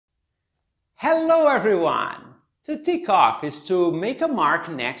Hello everyone! To tick off is to make a mark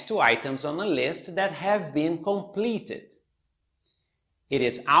next to items on a list that have been completed. It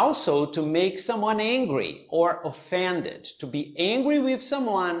is also to make someone angry or offended, to be angry with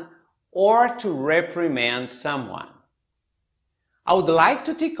someone or to reprimand someone. I would like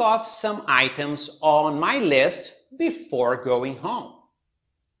to tick off some items on my list before going home.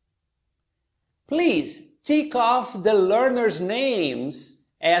 Please tick off the learners' names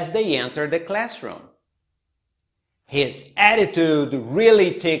as they enter the classroom. His attitude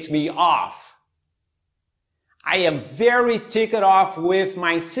really ticks me off. I am very ticked off with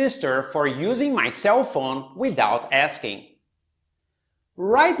my sister for using my cell phone without asking.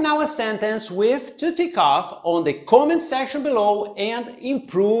 Write now a sentence with to tick off on the comment section below and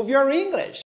improve your English.